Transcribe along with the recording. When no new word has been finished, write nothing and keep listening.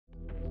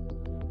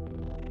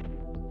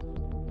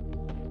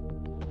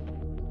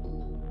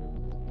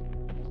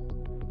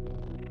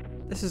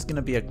This is going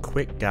to be a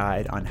quick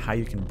guide on how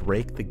you can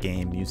break the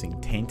game using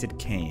Tainted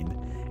Cain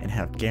and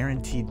have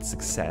guaranteed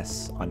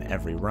success on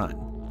every run.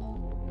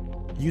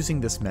 Using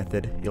this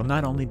method, you'll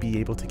not only be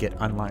able to get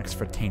unlocks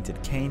for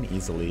Tainted Cain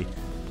easily,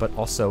 but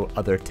also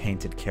other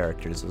tainted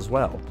characters as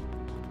well.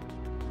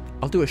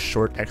 I'll do a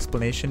short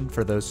explanation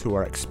for those who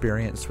are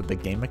experienced with the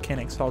game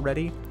mechanics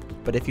already,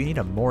 but if you need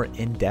a more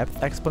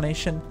in-depth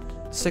explanation,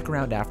 stick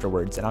around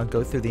afterwards and I'll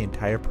go through the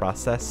entire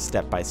process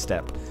step by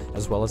step,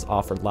 as well as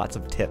offer lots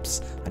of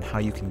tips on how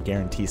you can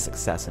guarantee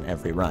success in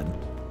every run.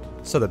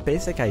 So the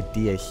basic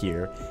idea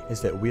here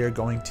is that we are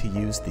going to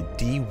use the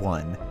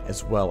D1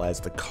 as well as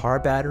the car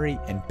battery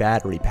and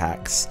battery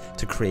packs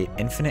to create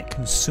infinite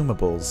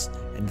consumables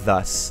and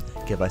thus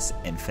give us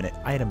infinite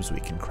items we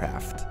can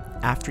craft.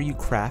 After you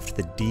craft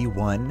the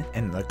D1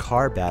 and the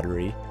car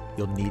battery,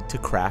 you'll need to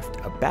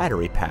craft a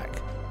battery pack,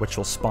 which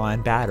will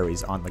spawn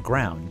batteries on the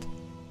ground.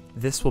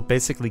 This will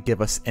basically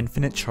give us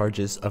infinite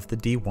charges of the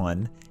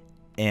D1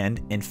 and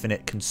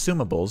infinite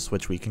consumables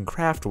which we can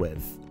craft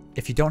with.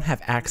 If you don't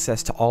have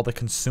access to all the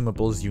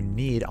consumables you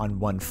need on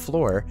one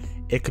floor,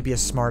 it could be a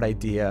smart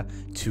idea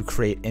to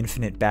create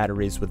infinite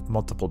batteries with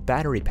multiple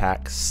battery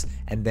packs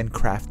and then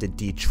craft a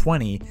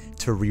D20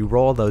 to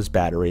re-roll those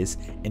batteries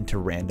into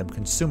random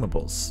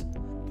consumables.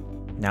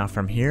 Now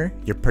from here,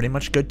 you're pretty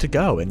much good to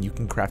go and you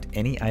can craft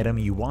any item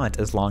you want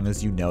as long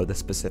as you know the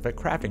specific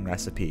crafting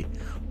recipe.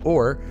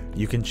 Or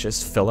you can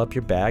just fill up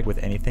your bag with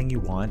anything you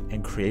want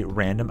and create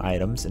random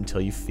items until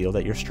you feel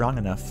that you're strong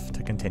enough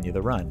to continue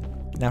the run.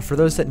 Now for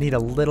those that need a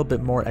little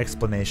bit more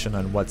explanation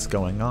on what's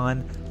going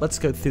on, let's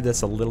go through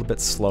this a little bit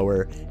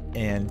slower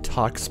and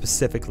talk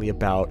specifically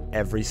about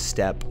every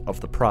step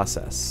of the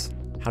process.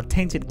 How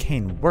Tainted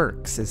Cain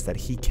works is that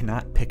he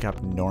cannot pick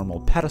up normal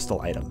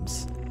pedestal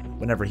items.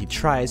 Whenever he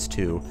tries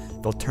to,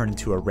 they'll turn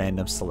into a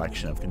random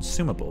selection of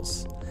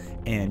consumables.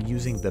 And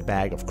using the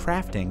bag of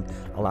crafting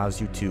allows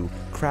you to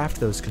craft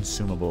those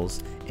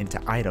consumables into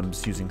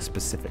items using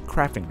specific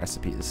crafting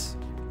recipes.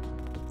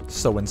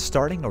 So when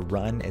starting a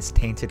run as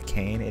Tainted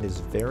Cain, it is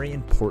very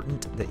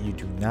important that you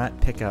do not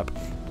pick up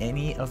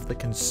any of the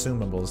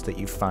consumables that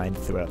you find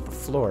throughout the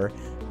floor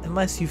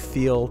unless you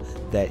feel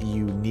that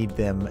you need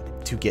them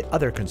to get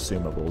other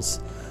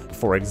consumables.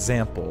 For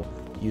example,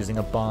 using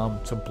a bomb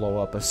to blow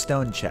up a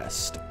stone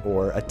chest,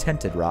 or a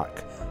tinted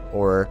rock,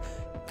 or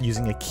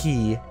using a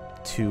key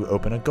to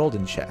open a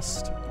golden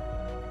chest.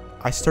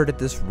 I started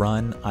this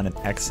run on an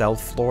XL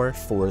floor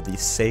for the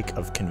sake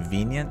of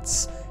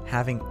convenience.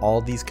 Having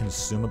all these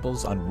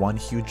consumables on one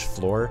huge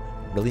floor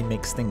really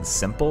makes things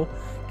simple,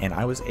 and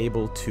I was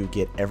able to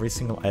get every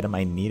single item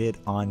I needed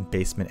on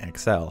Basement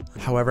XL.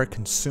 However,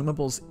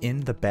 consumables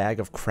in the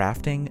bag of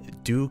crafting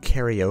do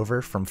carry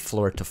over from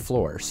floor to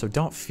floor, so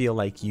don't feel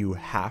like you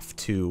have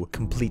to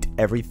complete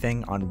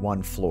everything on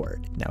one floor.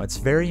 Now, it's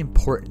very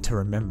important to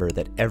remember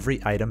that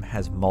every item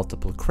has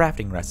multiple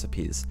crafting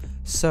recipes,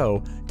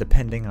 so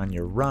depending on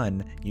your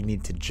run, you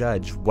need to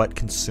judge what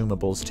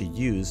consumables to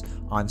use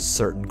on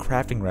certain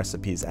crafting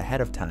recipes ahead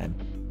of time.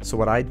 So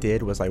what I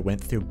did was I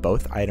went through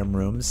both item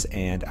rooms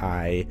and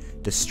I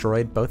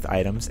destroyed both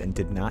items and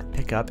did not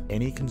pick up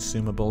any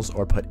consumables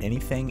or put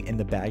anything in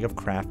the bag of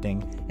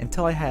crafting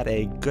until I had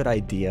a good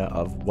idea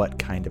of what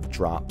kind of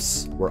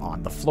drops were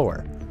on the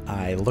floor.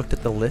 I looked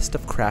at the list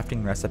of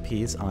crafting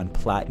recipes on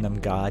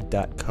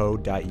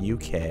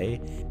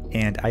platinumgod.co.uk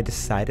and I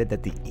decided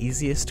that the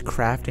easiest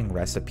crafting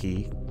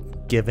recipe,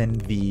 given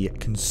the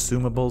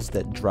consumables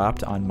that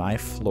dropped on my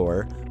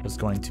floor, was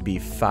going to be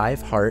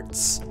 5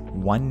 hearts,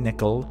 1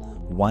 nickel,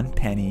 1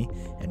 penny,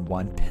 and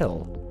 1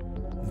 pill.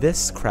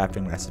 This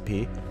crafting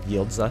recipe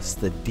yields us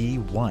the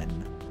D1.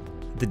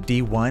 The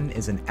D1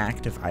 is an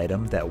active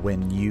item that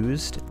when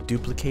used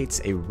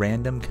duplicates a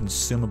random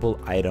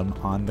consumable item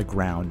on the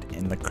ground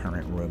in the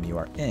current room you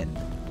are in.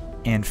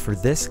 And for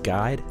this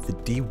guide, the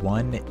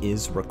D1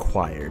 is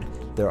required.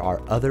 There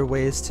are other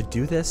ways to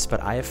do this,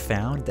 but I have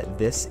found that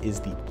this is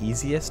the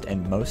easiest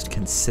and most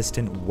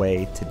consistent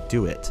way to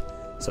do it.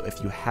 So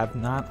if you have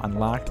not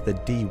unlocked the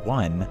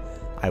D1,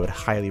 I would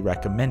highly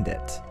recommend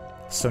it.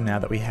 So now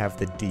that we have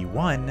the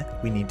D1,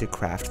 we need to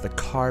craft the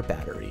car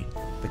battery.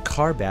 The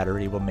car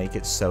battery will make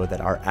it so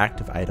that our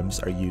active items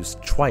are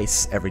used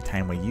twice every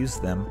time we use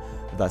them,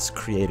 thus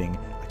creating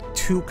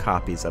 2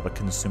 copies of a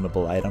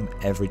consumable item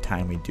every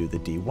time we do the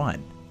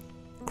D1.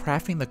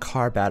 Crafting the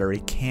car battery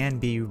can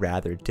be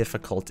rather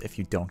difficult if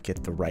you don't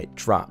get the right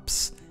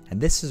drops, and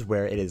this is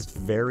where it is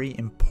very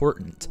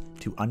important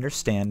to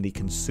understand the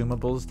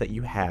consumables that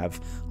you have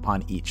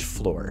on each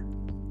floor.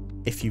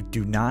 If you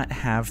do not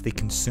have the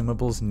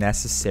consumables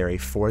necessary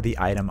for the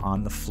item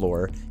on the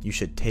floor, you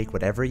should take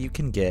whatever you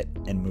can get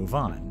and move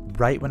on.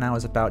 Right when I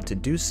was about to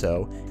do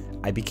so,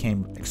 I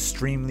became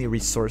extremely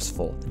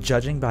resourceful.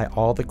 Judging by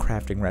all the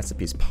crafting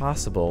recipes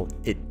possible,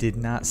 it did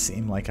not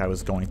seem like I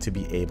was going to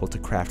be able to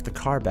craft the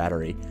car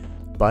battery,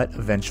 but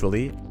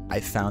eventually I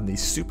found the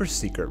super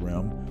secret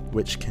room,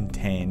 which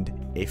contained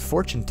a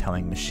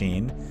fortune-telling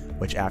machine,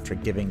 which after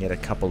giving it a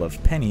couple of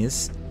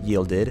pennies,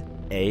 yielded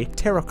a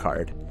tarot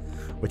card.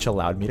 which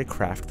allowed me to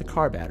craft the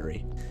car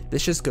battery.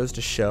 This just goes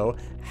to show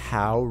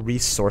how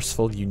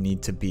resourceful you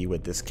need to be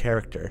with this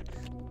character.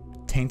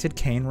 Tainted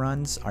Cain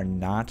runs are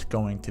not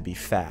going to be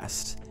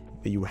fast.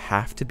 You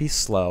have to be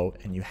slow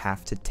and you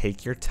have to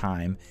take your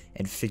time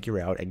and figure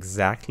out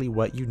exactly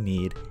what you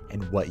need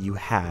and what you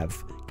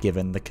have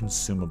given the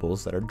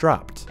consumables that are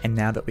dropped. And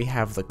now that we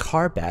have the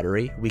car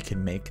battery, we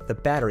can make the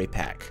battery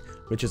pack,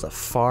 which is a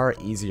far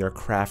easier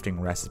crafting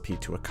recipe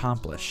to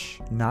accomplish.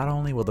 Not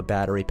only will the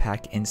battery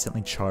pack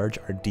instantly charge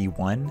our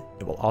D1,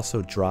 it will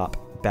also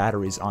drop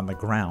batteries on the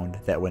ground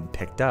that when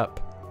picked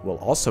up will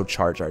also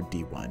charge our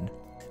D1.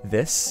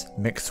 This,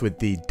 mixed with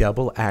the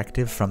double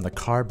active from the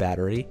car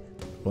battery,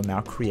 will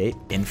now create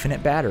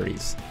infinite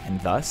batteries, and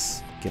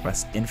thus give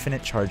us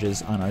infinite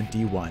charges on our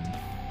D1.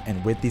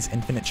 And with these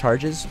infinite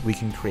charges, we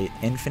can create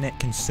infinite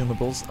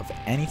consumables of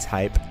any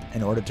type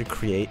in order to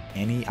create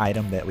any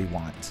item that we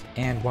want.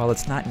 And while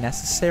it's not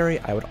necessary,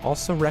 I would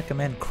also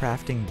recommend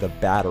crafting the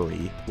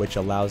battery, which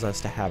allows us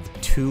to have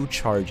 2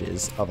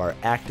 charges of our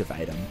active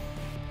item.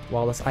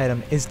 While this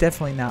item is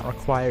definitely not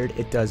required,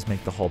 it does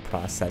make the whole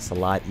process a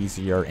lot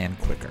easier and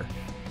quicker.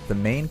 The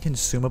main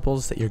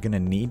consumables that you're going to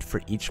need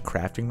for each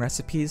crafting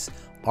recipes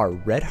are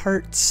red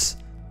hearts,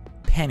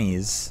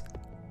 pennies,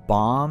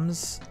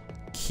 bombs,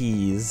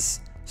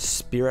 keys,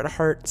 spirit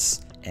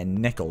hearts, and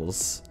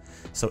nickels.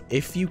 So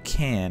if you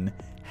can,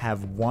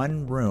 have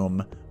one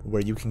room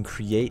where you can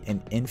create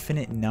an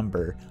infinite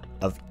number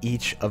of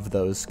each of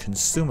those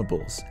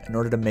consumables in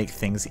order to make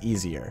things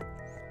easier.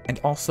 And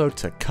also,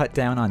 to cut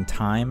down on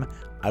time,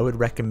 I would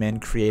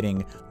recommend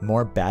creating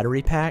more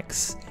battery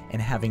packs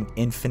and having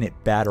infinite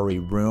battery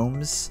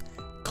rooms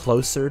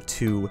closer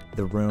to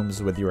the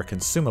rooms with your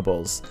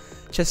consumables,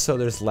 just so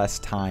there's less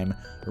time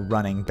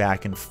running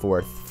back and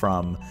forth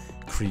from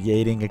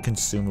creating a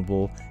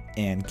consumable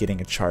and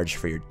getting a charge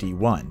for your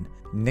D1.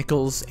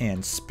 Nickels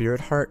and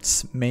spirit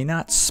hearts may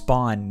not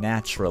spawn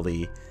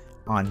naturally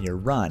on your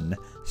run,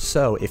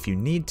 so if you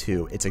need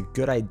to, it's a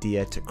good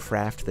idea to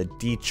craft the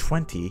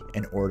D20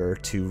 in order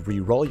to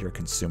re-roll your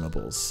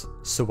consumables.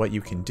 So what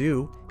you can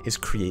do is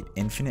create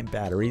infinite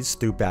batteries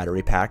through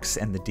battery packs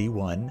and the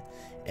D1,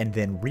 and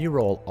then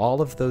re-roll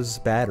all of those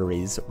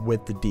batteries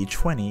with the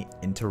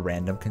D20 into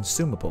random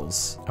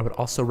consumables. I would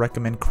also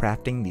recommend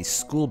crafting the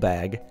school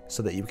bag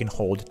so that you can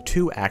hold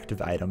 2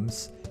 active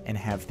items and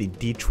have the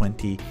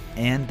D20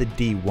 and the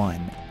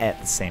D1 at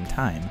the same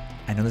time.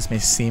 I know this may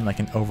seem like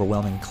an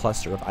overwhelming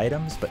cluster of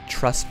items, but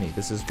trust me,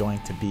 this is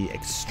going to be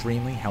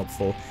extremely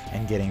helpful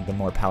in getting the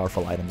more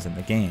powerful items in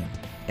the game.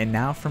 And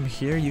now from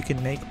here, you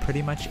can make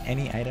pretty much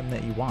any item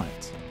that you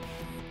want.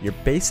 Your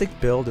basic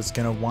build is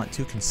going to want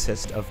to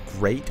consist of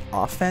great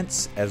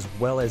offense as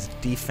well as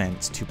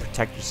defense to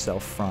protect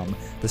yourself from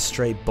the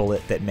stray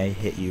bullet that may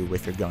hit you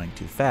if you're going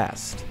too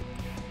fast.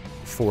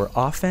 For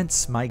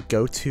offense, my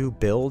go-to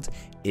build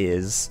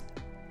is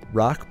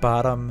Rock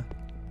Bottom,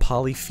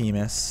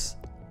 Polyphemus,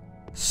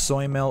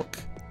 Soy Milk,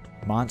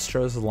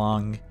 Monstro's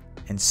Lung,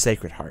 and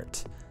Sacred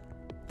Heart.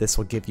 This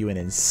will give you an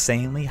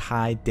insanely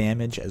high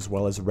damage as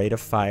well as rate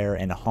of fire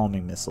and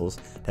homing missiles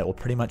that will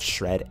pretty much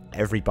shred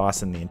every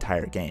boss in the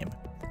entire game.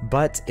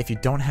 But if you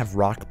don't have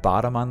Rock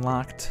Bottom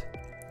unlocked,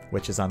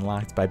 which is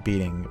unlocked by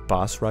beating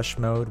Boss Rush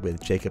mode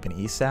with Jacob and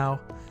Esau,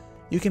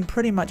 you can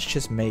pretty much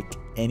just make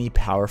any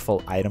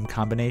powerful item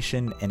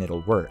combination and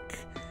it'll work.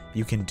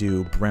 You can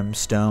do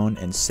Brimstone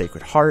and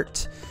Sacred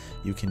Heart,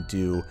 you can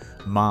do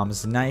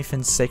Mom's Knife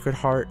and Sacred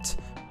Heart,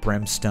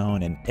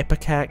 Brimstone and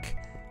Ipecac.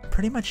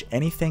 Pretty much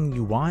anything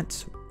you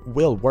want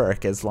will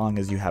work as long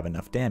as you have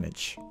enough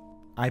damage.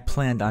 I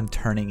planned on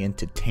turning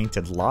into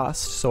Tainted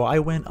Lost, so I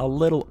went a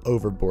little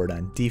overboard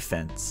on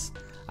defense.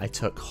 I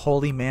took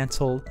Holy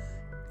Mantle,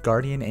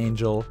 Guardian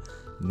Angel,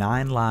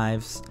 9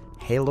 Lives,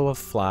 Halo of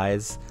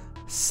Flies,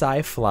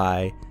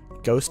 Psy-Fly,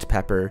 Ghost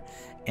Pepper,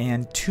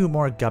 and 2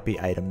 more Guppy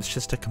items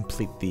just to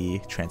complete the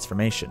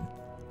transformation.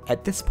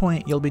 At this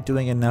point, you'll be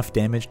doing enough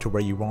damage to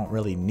where you won't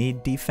really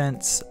need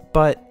defense,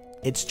 but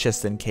it's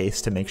just in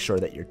case to make sure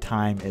that your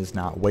time is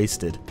not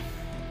wasted.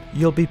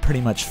 You'll be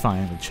pretty much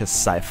fine with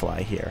just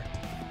Psy-Fly here.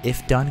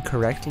 If done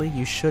correctly,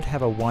 you should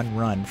have a 1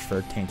 run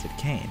for Tainted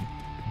Cain.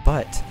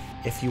 But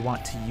if you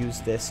want to use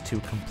this to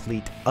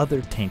complete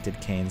other Tainted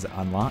Cain's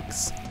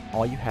unlocks,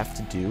 all you have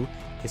to do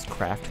is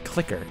craft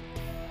Clicker.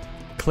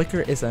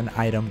 Clicker is an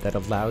item that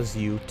allows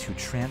you to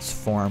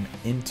transform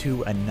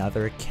into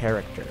another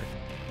character.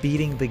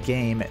 Beating the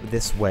game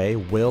this way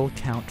will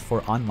count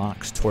for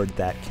unlocks toward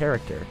that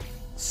character.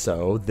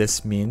 So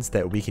this means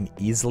that we can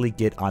easily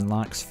get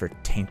unlocks for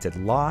Tainted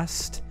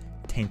Lost,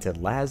 Tainted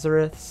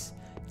Lazarus,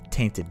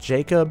 Tainted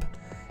Jacob,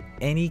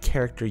 any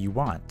character you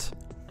want.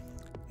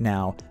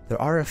 Now,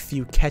 there are a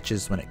few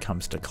catches when it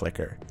comes to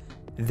Clicker.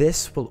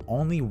 This will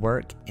only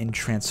work in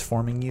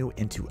transforming you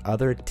into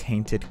other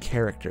tainted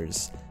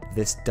characters.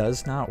 This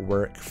does not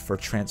work for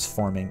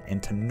transforming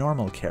into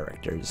normal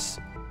characters.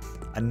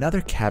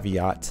 Another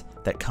caveat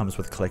that comes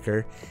with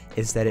Clicker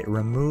is that it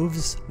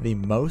removes the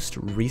most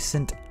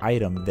recent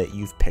item that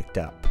you've picked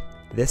up.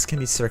 This can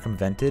be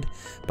circumvented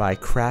by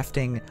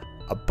crafting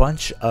a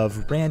bunch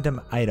of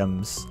random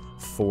items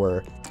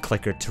for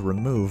clicker to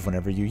remove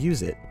whenever you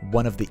use it.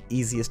 One of the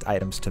easiest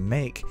items to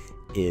make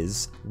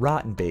is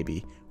Rotten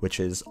Baby, which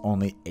is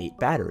only 8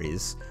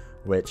 batteries,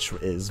 which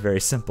is very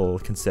simple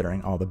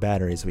considering all the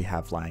batteries we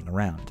have lying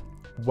around.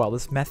 While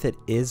this method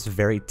is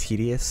very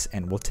tedious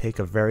and will take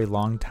a very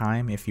long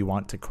time if you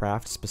want to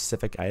craft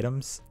specific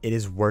items, it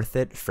is worth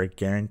it for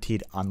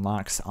guaranteed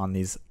unlocks on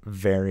these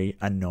very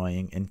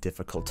annoying and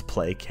difficult to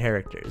play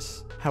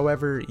characters.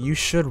 However, you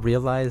should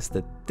realize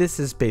that this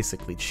is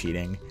basically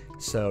cheating,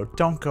 so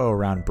don't go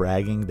around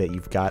bragging that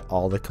you've got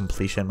all the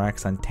completion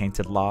marks on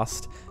Tainted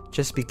Lost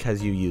just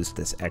because you used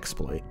this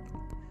exploit.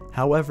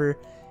 However,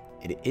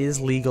 it is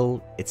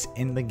legal, it's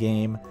in the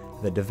game,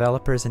 the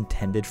developers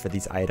intended for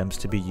these items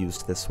to be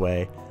used this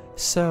way,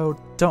 so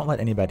don't let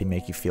anybody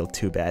make you feel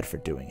too bad for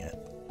doing it.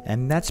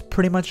 And that's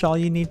pretty much all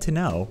you need to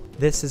know.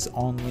 This is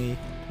only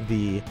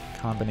the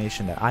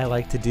combination that I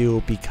like to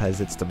do because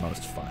it's the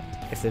most fun.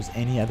 If there's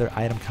any other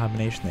item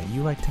combination that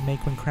you like to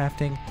make when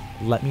crafting,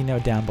 let me know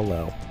down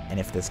below. And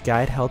if this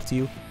guide helped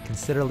you,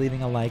 consider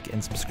leaving a like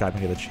and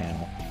subscribing to the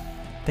channel.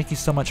 Thank you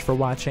so much for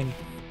watching,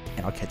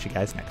 and I'll catch you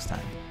guys next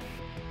time.